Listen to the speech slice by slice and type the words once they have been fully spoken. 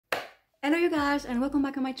Hello you guys and welcome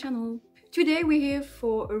back on my channel. Today we're here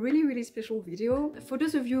for a really special video. For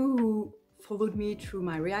those of you who followed me through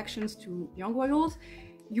my reactions to Young Royals,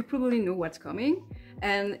 you probably know what's coming.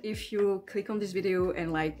 And if you click on this video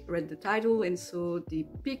and read the title and saw the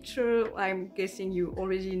picture, I'm guessing you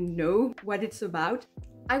already know what it's about.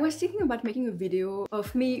 I was thinking about making a video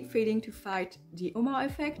of me failing to fight the Omar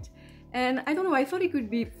effect, and I don't know, I thought it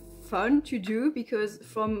could be fun to do because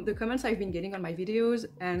from the comments I've been getting on my videos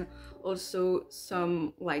and also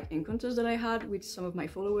some encounters that I had with some of my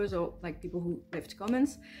followers or people who left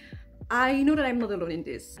comments, I know that I'm not alone in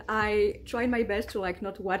this. I tried my best to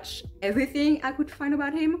not watch everything I could find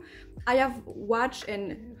about him. I have watched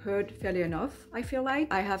and heard fairly enough, I feel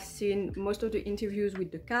like. I have seen most of the interviews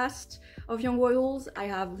with the cast of Young Royals. I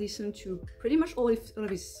have listened to pretty much all of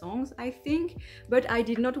his songs, I think, but I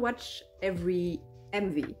did not watch every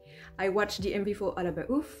MV. I watched the MV for Dije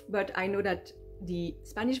Ouff, but I know that the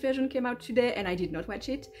Spanish version came out today and I did not watch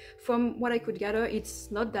it. From what I could gather, it's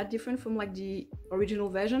not that different from the original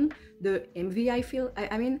version, the MV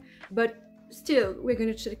I mean, but still we're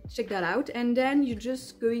going to check that out, and then you're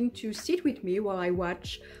just going to sit with me while I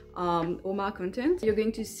watch Omar content. You're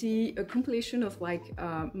going to see a compilation of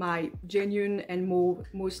my genuine and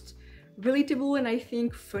most relatable and I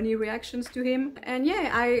think funny reactions to him. And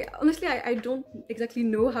yeah, I honestly don't exactly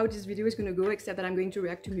know how this video is gonna go, except that I'm going to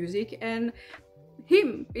react to music and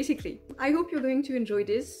him, basically. I hope you're going to enjoy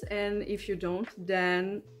this, and if you don't,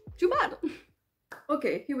 then too bad.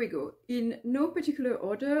 Okay, here we go. In no particular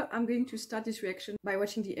order, I'm going to start this reaction by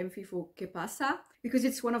watching the MV for Pasa, because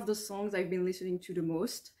it's one of the songs I've been listening to the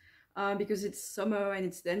most, because it's summer and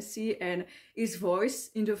it's dancey, and his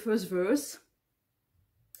voice in the first verse.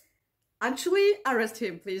 Actually, arrest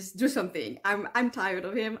him, please. Do something. I'm tired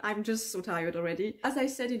of him. I'm just so tired already. As I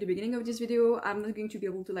said in the beginning of this video, I'm not going to be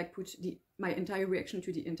able to put my entire reaction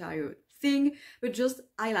to the entire thing, but just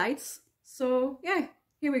highlights. So yeah,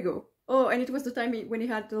 here we go. Oh, and it was the time when he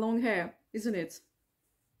had the long hair, isn't it?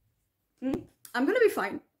 I'm gonna be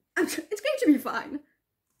fine. It's going to be fine.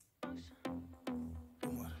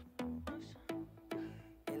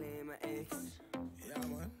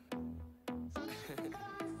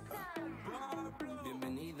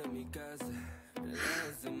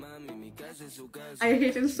 I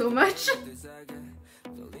hate him so much.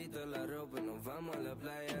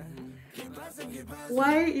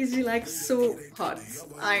 Why is he so hot?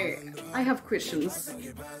 I have questions.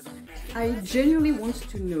 I genuinely want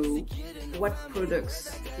to know what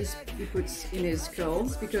products he puts in his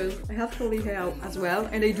curls, because I have curly hair as well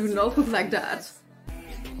and they do not look like that.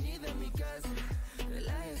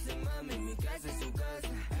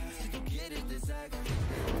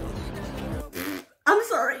 I'm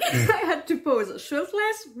sorry, I had to pause.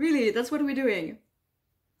 Shirtless? Really? That's what we're doing?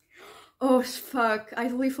 Oh fuck, I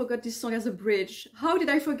totally forgot this song as a bridge. How did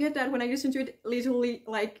I forget that when I listen to it literally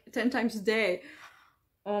 10 times a day?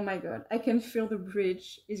 Oh my god, I can feel the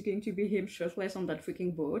bridge is going to be him shirtless on that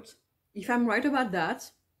freaking boat. If I'm right about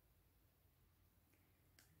that,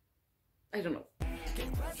 I don't know.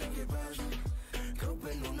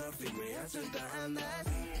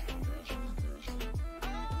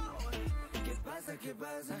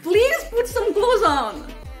 Please put some clothes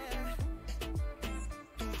on!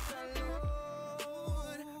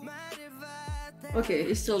 Okay,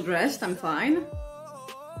 he's still dressed, I'm fine.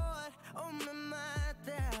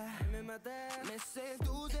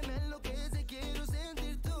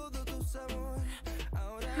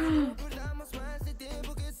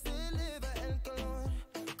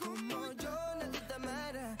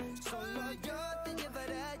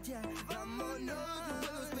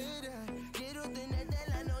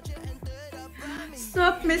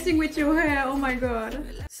 Stop messing with your hair, oh my god.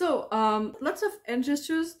 So, lots of hand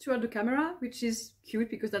gestures toward the camera, which is cute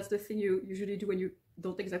because that's the thing you usually do when you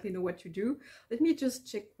don't exactly know what to do. Let me just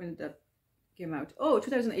check when that came out. Oh,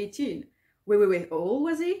 2018. Wait, how old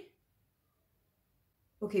was he?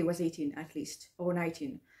 Okay, he was 18 at least, or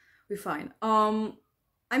 19. We're fine. I'm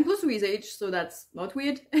close to his age, so that's not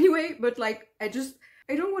weird anyway, but I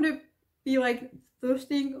don't want to be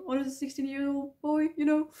thirsting on a 16-year-old boy, you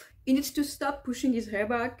know? He needs to stop pushing his hair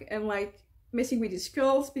back and messing with his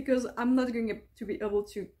curls, because I'm not going to be able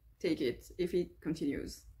to take it if he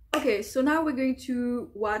continues. Okay, so now we're going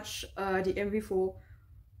to watch the MV for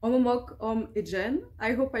Igen.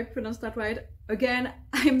 I hope I pronounced that right. Again,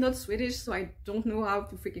 I'm not Swedish, so I don't know how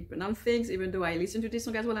to freaking pronounce things, even though I listen to this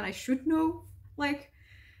song as well and I should know.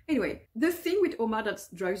 Anyway, the thing with Omar that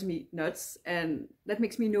drives me nuts and that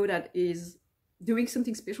makes me know that is doing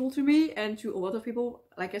something special to me and to a lot of people,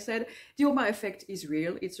 like I said, the Omar effect is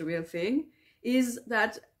real, it's a real thing, is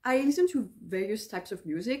that I listen to various types of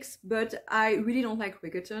musics, but I really don't like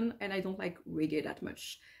reggaeton and I don't like reggae that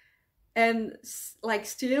much. And like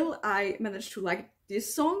still I managed to like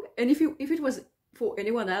this song, and if it was for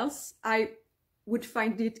anyone else, I would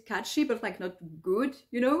find it catchy but like not good,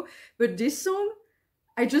 you know. But this song,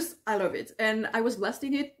 I love it, and I was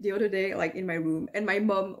blasting it the other day like in my room, and my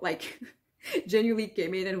mom like genuinely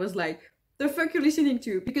came in and was like, the fuck you listening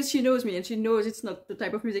to? Because she knows me and she knows it's not the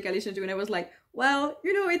type of music I listen to. And I was like, well,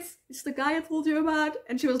 you know, it's the guy I told you about.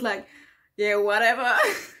 And she was like, yeah, whatever.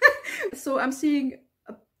 So I'm seeing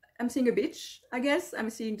a beach, I guess. I'm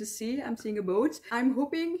seeing the sea, I'm seeing a boat. I'm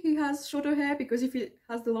hoping he has shorter hair, because if he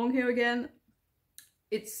has the long hair again,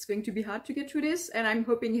 it's going to be hard to get through this. And I'm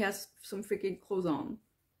hoping he has some freaking clothes on.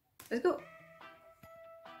 Let's go.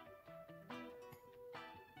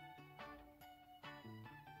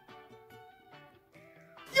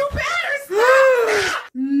 You better stop!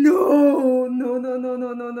 No, no, no, no,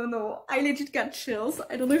 no, no, no, no. I legit got chills.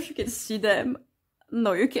 I don't know if you can see them.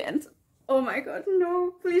 No, you can't. Oh my god,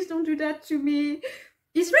 no, please don't do that to me.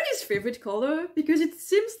 Is red his favorite color? Because it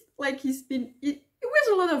seems like he wears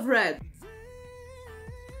a lot of red.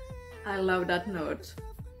 I love that note.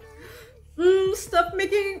 Stop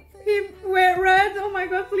making him wear red. Oh my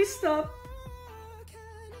god, please stop.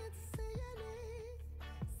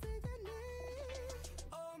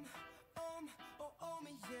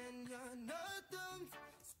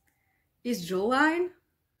 His jawline,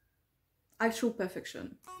 actual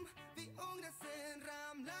perfection.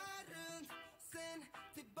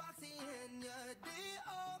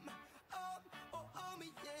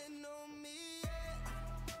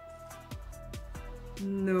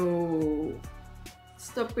 No.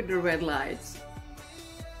 Stop with the red lights.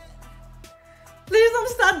 Please don't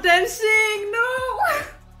start dancing. No.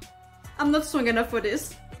 I'm not strong enough for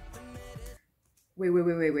this.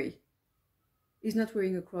 Wait. He's not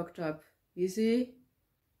wearing a crop top, is he?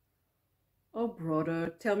 Oh,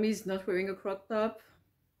 brother, tell me he's not wearing a crop top.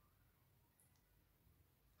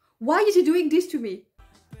 Why is he doing this to me?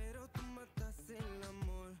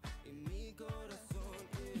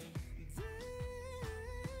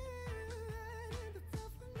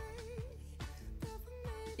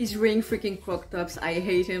 He's wearing freaking crop tops. I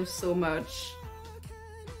hate him so much.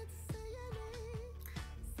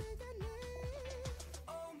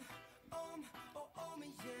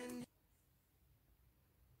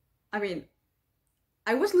 I mean,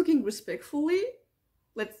 I was looking respectfully,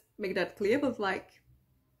 let's make that clear, but like,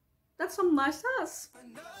 that's some nice ass.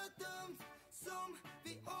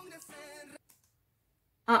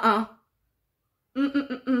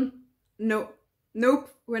 No, nope,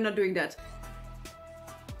 we're not doing that.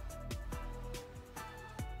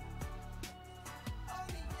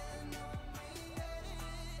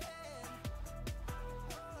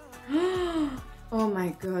 Oh my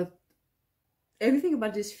god. Everything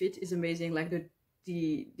about this fit is amazing. Like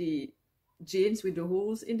the jeans with the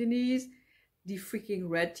holes in the knees, the freaking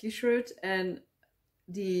red t-shirt, and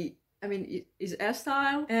his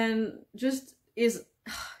hairstyle, and just his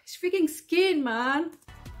freaking skin, man.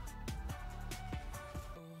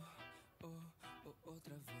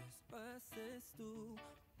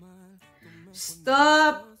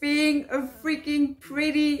 Stop being a freaking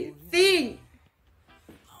pretty thing.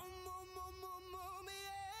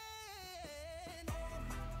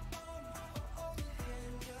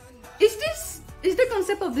 Is the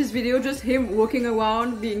concept of this video just him walking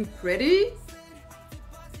around being pretty?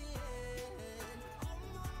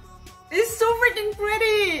 It's so freaking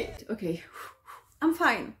pretty! Okay, I'm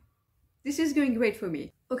fine. This is going great for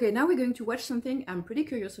me. Okay, now we're going to watch something I'm pretty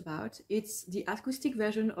curious about. It's the acoustic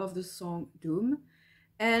version of the song Dum.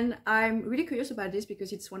 And I'm really curious about this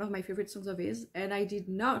because it's one of my favorite songs of his, and I did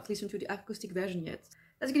not listen to the acoustic version yet.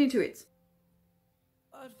 Let's get into it.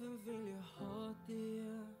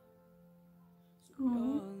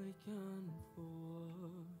 Oh.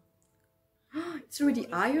 It's already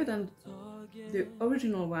higher than the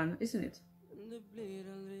original one, isn't it?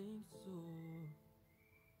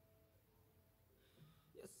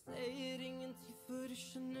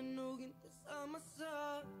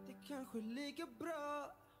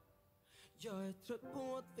 Jag är trött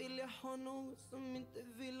på att vilja ha någon som inte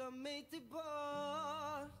vill ha mig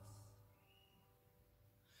tillbaks.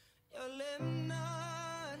 Jag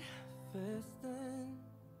lämnar festen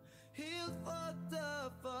helt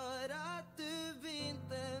fatta för att du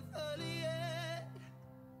inte följer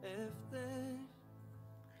efter.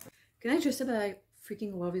 Can I just say that I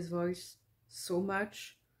freaking love his voice so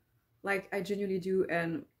much? Like, I genuinely do,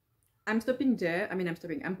 and I'm stopping there.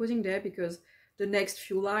 I'm pausing there because the next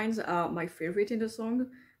few lines are my favorite in the song,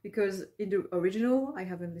 because in the original, I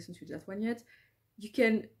haven't listened to that one yet, you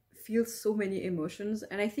can feel so many emotions,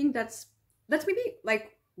 and I think that's maybe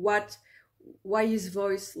like why his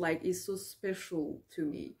voice like is so special to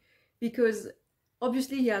me, because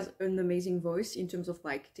obviously he has an amazing voice in terms of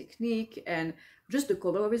like technique and just the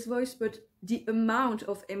color of his voice, but the amount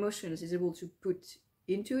of emotions he's able to put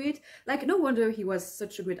into it, like no wonder he was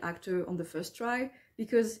such a great actor on the first try,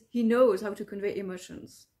 because he knows how to convey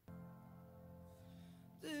emotions.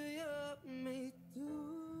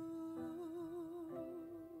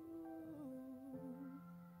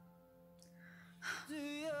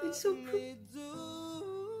 It's so pretty.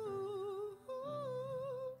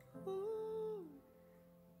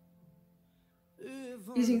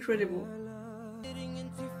 He's incredible.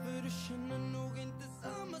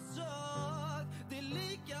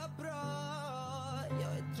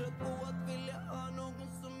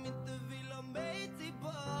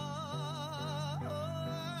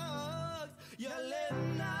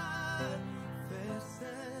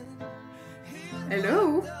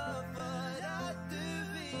 Hello?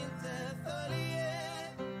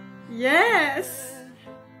 Yes!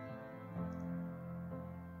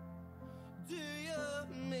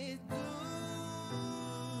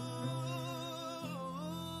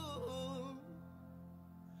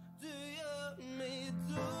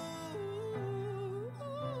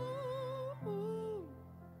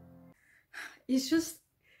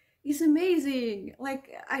 He's amazing. Like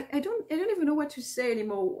I don't even know what to say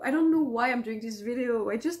anymore. I don't know why I'm doing this video.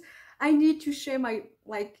 I need to share my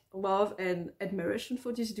like love and admiration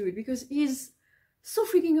for this dude, because he's so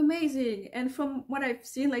freaking amazing. And from what I've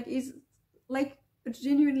seen, like he's like a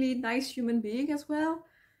genuinely nice human being as well.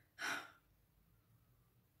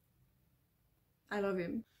 I love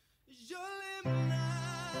him.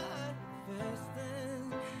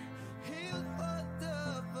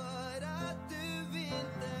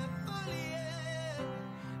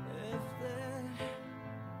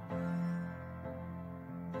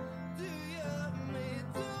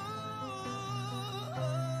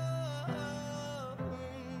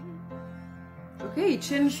 Okay, he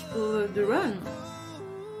changed the run.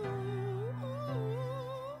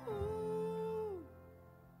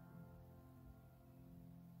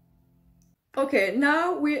 Okay,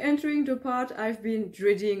 now we're entering the part I've been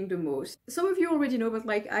dreading the most. Some of you already know, but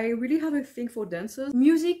like I really have a thing for dancers.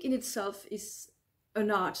 Music in itself is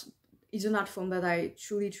an art form that I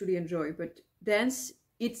truly enjoy, but dance,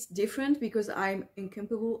 it's different because I'm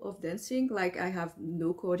incapable of dancing. Like I have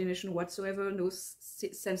no coordination whatsoever, no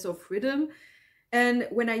sense of rhythm. And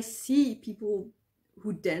when I see people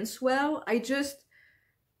who dance well,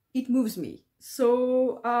 it moves me.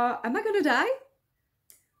 So am I gonna die?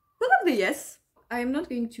 Probably yes. I'm not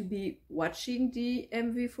going to be watching the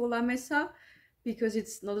MV for La Mesa because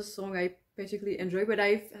it's not a song I particularly enjoy, but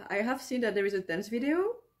I have seen that there is a dance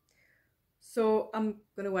video. So I'm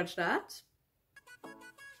gonna watch that.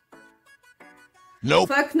 Nope.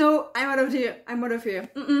 Fuck no, I'm out of here. I'm out of here.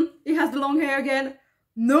 He has the long hair again.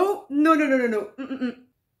 No.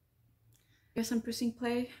 Guess I'm pressing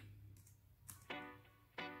play.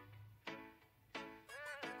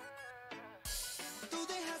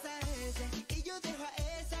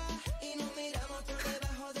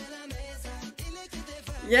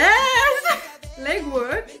 Yes! Leg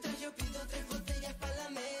work.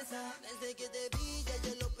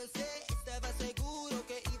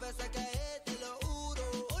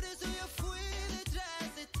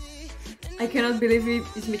 I cannot believe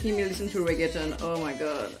it's making me listen to reggaeton. Oh my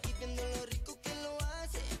god.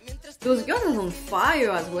 Those girls are on fire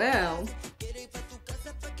as well.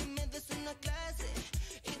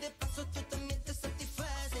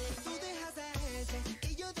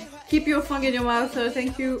 Keep your tongue in your mouth, sir.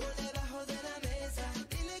 Thank you.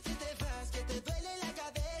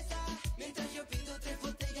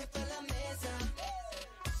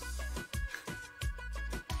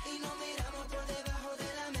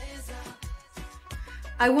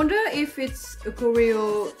 I wonder if it's a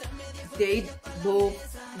choreo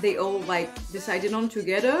they all like decided on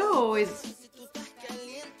together, or is...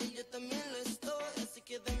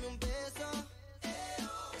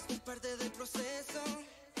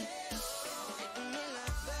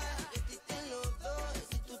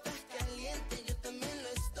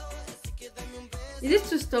 You need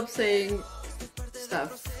to stop saying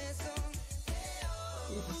stuff.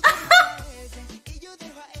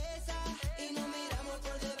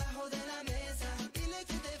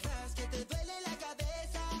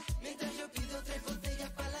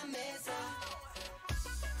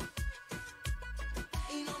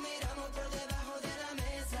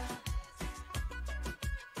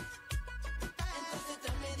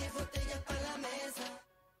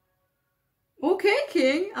 Okay,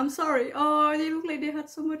 shaking. I'm sorry. Oh, they look like they had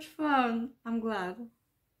so much fun. I'm glad.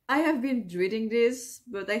 I have been dreading this,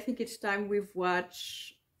 but I think it's time we've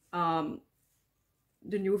watched the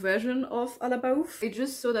new version of Dije Ouff. I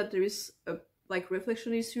just saw that there is a like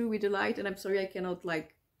reflection issue with the light, and I'm sorry I cannot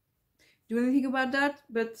like do anything about that.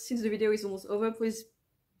 But since the video is almost over, please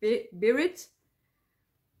bear it.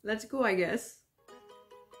 Let's go, I guess.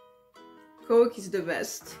 Coke is the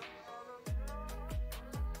best.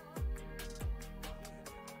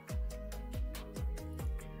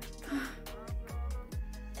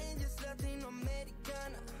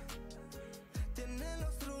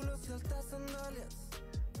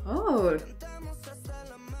 Oh,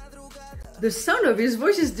 the sound of his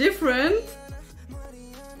voice is different.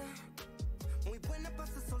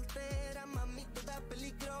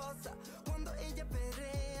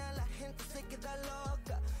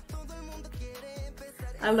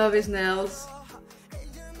 I love his nails.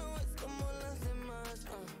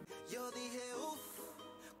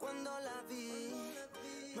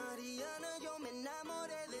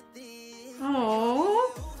 Oh.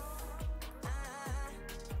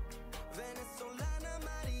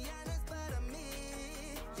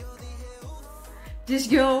 This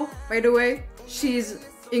girl, by the way, she's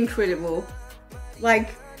incredible. Like,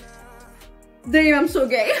 damn, I'm so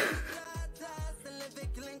gay.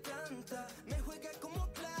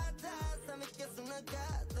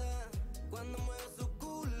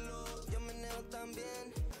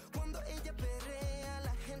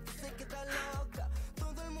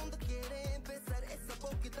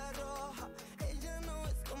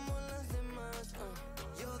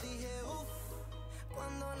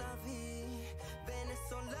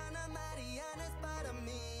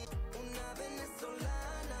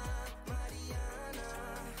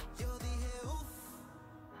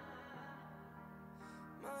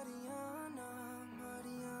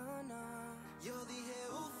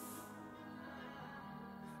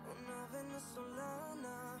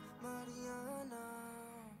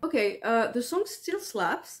 Okay, the song still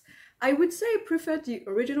slaps. I would say I prefer the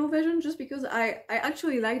original version just because I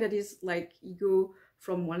actually like that it's like you go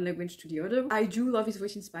from one language to the other. I do love his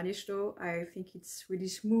voice in Spanish though. I think it's really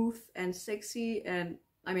smooth and sexy, and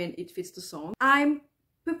I mean it fits the song. I'm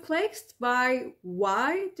perplexed by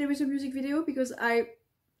why there is a music video because I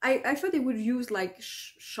thought they would use like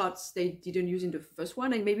shots they didn't use in the first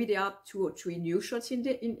one, and maybe there are 2 or 3 new shots in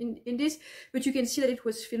this, but you can see that it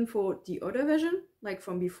was filmed for the other version, like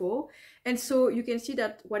from before, and so you can see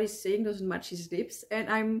that what he's saying doesn't match his lips, and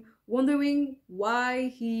I'm wondering why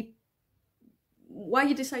he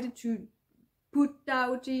decided to put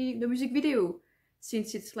out the music video,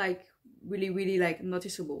 since it's like really like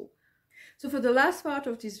noticeable. So for the last part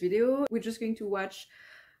of this video, we're just going to watch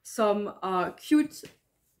some cute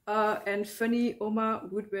and funny Omar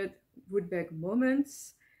Rudberg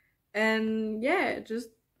moments, and yeah, just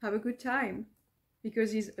have a good time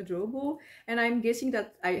because he's adorable, and I'm guessing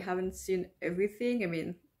that I haven't seen everything, I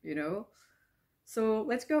mean, you know, so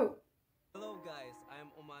let's go. Hello guys, I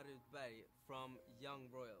am Omar Rudberg from Young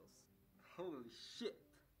Royals. Holy shit.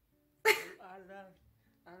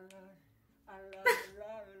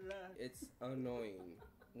 It's annoying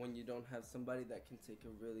when you don't have somebody that can take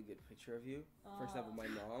a really good picture of you. For example, my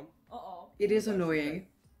mom. It is annoying.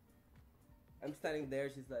 I'm standing there,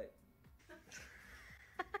 she's like,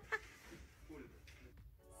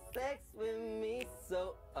 sex with me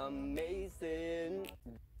so amazing.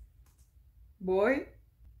 Boy.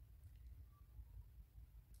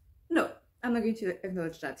 No, I'm not going to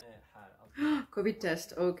acknowledge that. COVID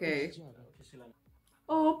test, okay.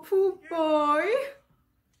 Oh, poor boy.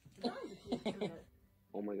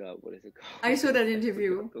 Oh my god, what is it called? I saw that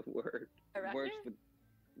interview. The word. Works with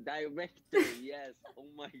director, yes. Oh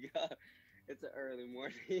my god. It's an early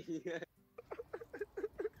morning.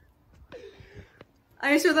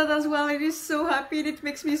 I saw that as well. It is so happy. It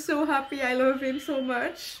makes me so happy. I love him so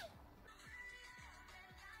much.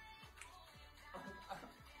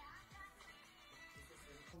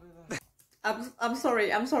 I'm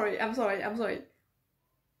sorry.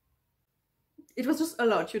 It was just a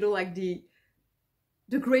lot, you know, like the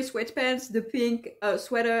grey sweatpants, the pink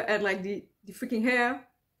sweater, and like the freaking hair.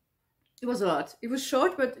 It was a lot. It was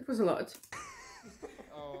short, but it was a lot.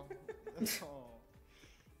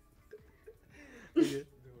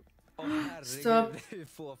 Stop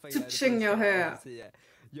touching your hair.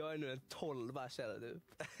 Jag är nu en 12, känner du.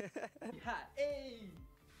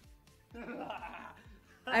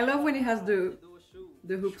 I love when he has the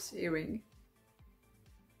hoops earring.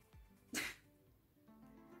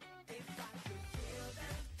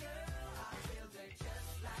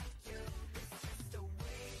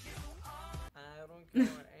 I don't care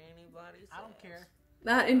what anybody says. I don't care.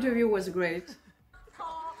 That interview was great.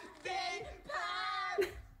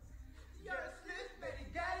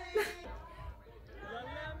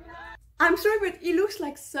 I'm sorry, but he looks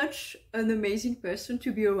like such an amazing person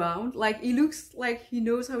to be around. Like, he looks like he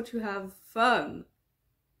knows how to have fun.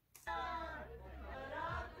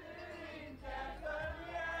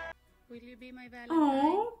 Will you be my Valentine?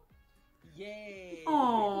 Aww. Yay!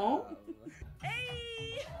 Aww.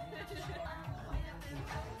 Hey!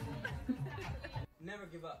 Never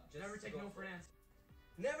give up. Just Never take no for an answer.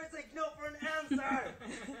 Never take no for an answer!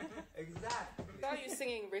 Exactly. I saw you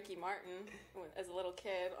singing Ricky Martin as a little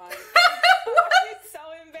kid on. What? I'm so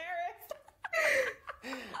embarrassed.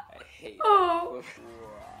 I hate Oh.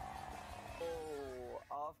 Oh,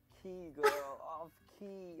 off key, girl, off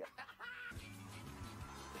key.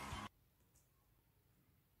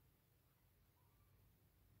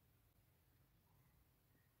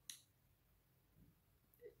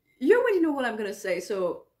 You already know what I'm gonna say,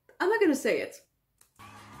 so I'm not gonna say it.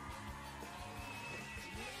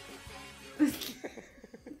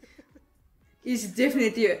 He's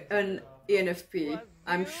definitely an ENFP.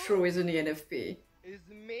 I'm sure he's an ENFP. Is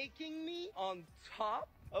making me on top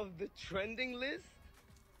of the trending list?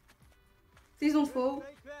 Please don't fall.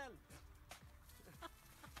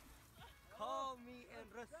 Call me and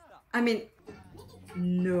Rasta. I mean,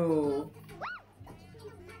 no.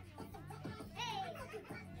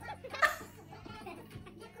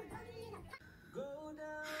 Go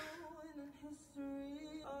down in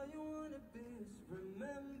history. All you wanna be is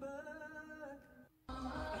remembered.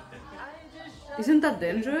 Isn't that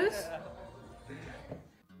dangerous?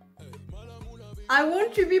 I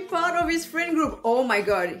want to be part of his friend group. Oh my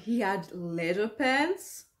god, he had leather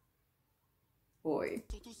pants. Boy.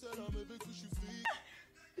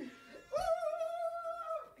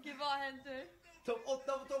 Gud vad händer? Topp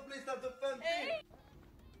 8 på topplistan, topp 50!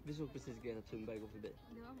 Vi såg precis Grena Thunberg gå förbi.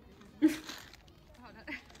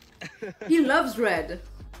 He loves red.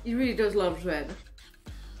 He really does love red.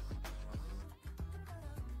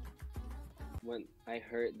 When I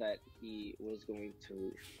heard that he was going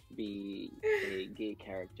to be a gay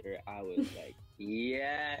character, I was like,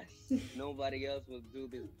 yes! Nobody else will do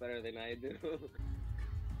this better than I do.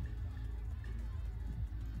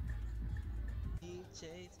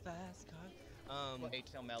 DJ's fast car.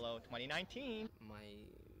 HL Mellow 2019. My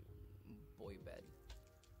boy bed.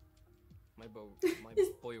 My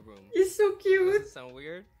boy room. He's so Does cute. it sound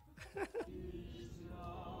weird?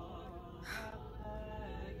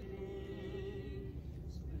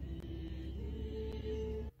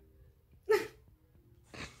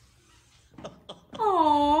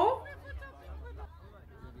 Aww.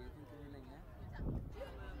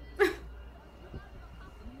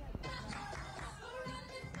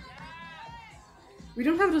 We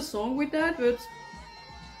don't have the song with that, but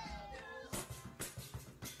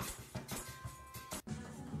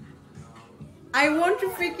I want to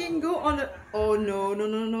freaking go on a... Oh no, no,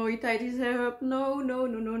 no, no, he tied his hair up. No, no,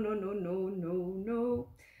 no, no, no, no, no, no, no.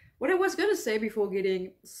 What I was gonna say before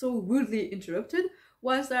getting so rudely interrupted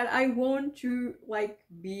was that I want to, like,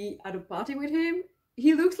 be at a party with him.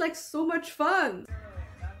 He looks like so much fun.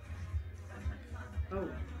 Oh.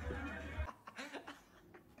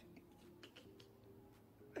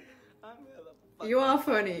 You are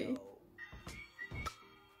funny.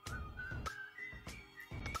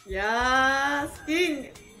 Yes, king.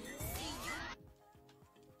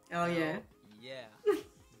 Oh yeah. Yeah.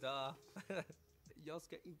 Duh. Jag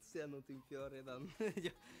ska inte säga någonting för jag redan...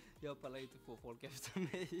 jag pallar inte få folk efter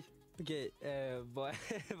mig. Okej, vad...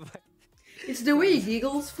 It's the way he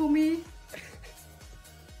giggles for me.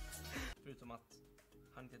 Förutom att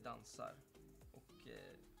han inte dansar och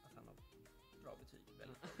att han har bra betyg.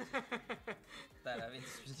 Väldigt bra betyg. Där är vi inte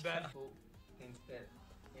specifika. Think that,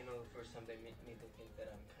 you know, the first time they meet me, they think that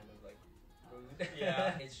I'm kind of like rude.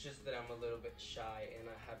 Yeah. It's just that I'm a little bit shy and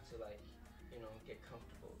I have to, like, you know, get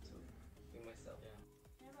comfortable to be myself. Yeah.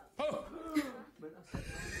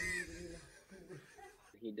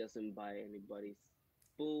 He doesn't buy anybody's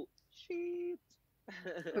bullshit.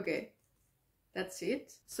 Okay, that's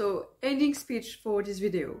it. So, ending speech for this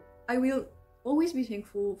video. I will always be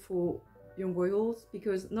thankful for Young Royals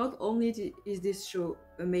because not only is this show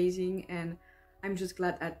amazing and I'm just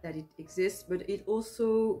glad that it exists, but it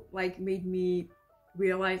also, like, made me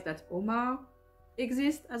realize that Omar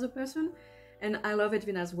exists as a person. And I love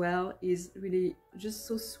Edwin as well. He's really just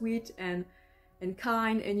so sweet and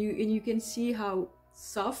kind, and you can see how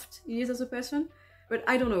soft he is as a person. But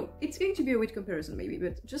I don't know, it's going to be a weird comparison maybe,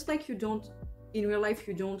 but just like you don't, in real life,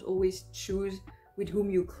 you don't always choose with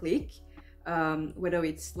whom you click, whether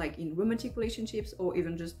it's like in romantic relationships or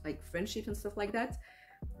even just like friendships and stuff like that.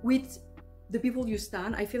 With the people you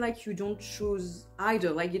stan, I feel like you don't choose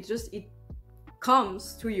either. Like it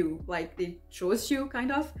comes to you, like they chose you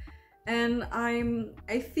kind of. And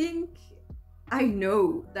I think I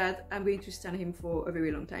know that I'm going to stan him for a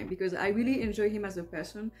very long time because I really enjoy him as a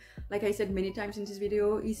person. Like I said many times in this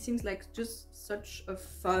video, he seems like just such a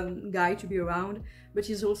fun guy to be around, but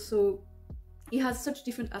he has such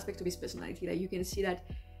different aspects of his personality. Like you can see that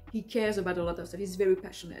he cares about a lot of stuff. He's very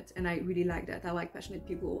passionate, and I really like that. I like passionate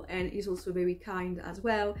people, and he's also very kind as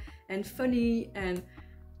well, and funny, and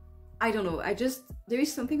I don't know, there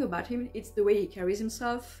is something about him. It's the way he carries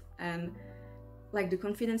himself, and like the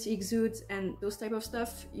confidence he exudes, and those type of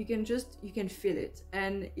stuff. You can feel it,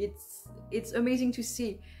 and it's amazing to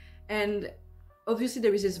see. And obviously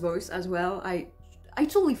there is his voice as well. I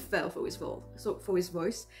totally fell for his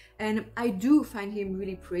voice, and I do find him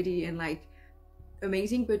really pretty and like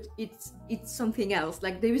amazing, but it's something else.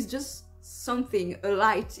 Like there is just something, a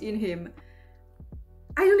light in him.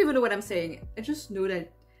 I don't even know what I'm saying. I just know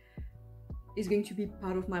that he's going to be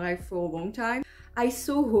part of my life for a long time. I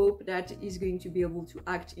so hope that he's going to be able to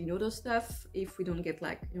act in other stuff if we don't get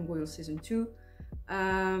like Young Royal season 2,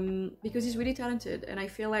 because he's really talented, and I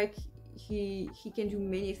feel like he can do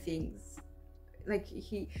many things. Like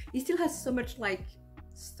he still has so much like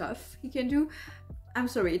stuff he can do. I'm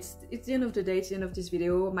sorry, it's the end of the day, it's the end of this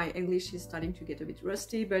video. My English is starting to get a bit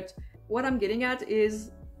rusty, but what I'm getting at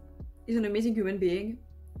is he's an amazing human being,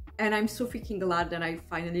 and I'm so freaking glad that I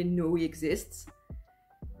finally know he exists.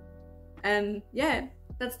 And yeah,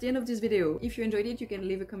 that's the end of this video. If you enjoyed it, you can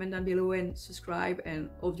leave a comment down below and subscribe, and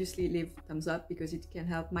obviously leave thumbs up because it can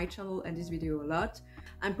help my channel and this video a lot.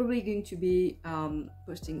 I'm probably going to be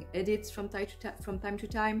posting edits from time to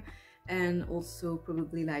time, and also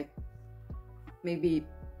probably like maybe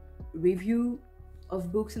review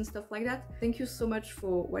of books and stuff like that. Thank you so much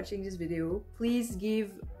for watching this video. Please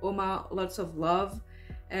give Omar lots of love,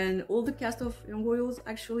 and all the cast of Young Royals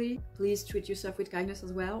actually. Please treat yourself with kindness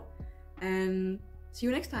as well, and see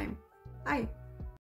you next time. Bye!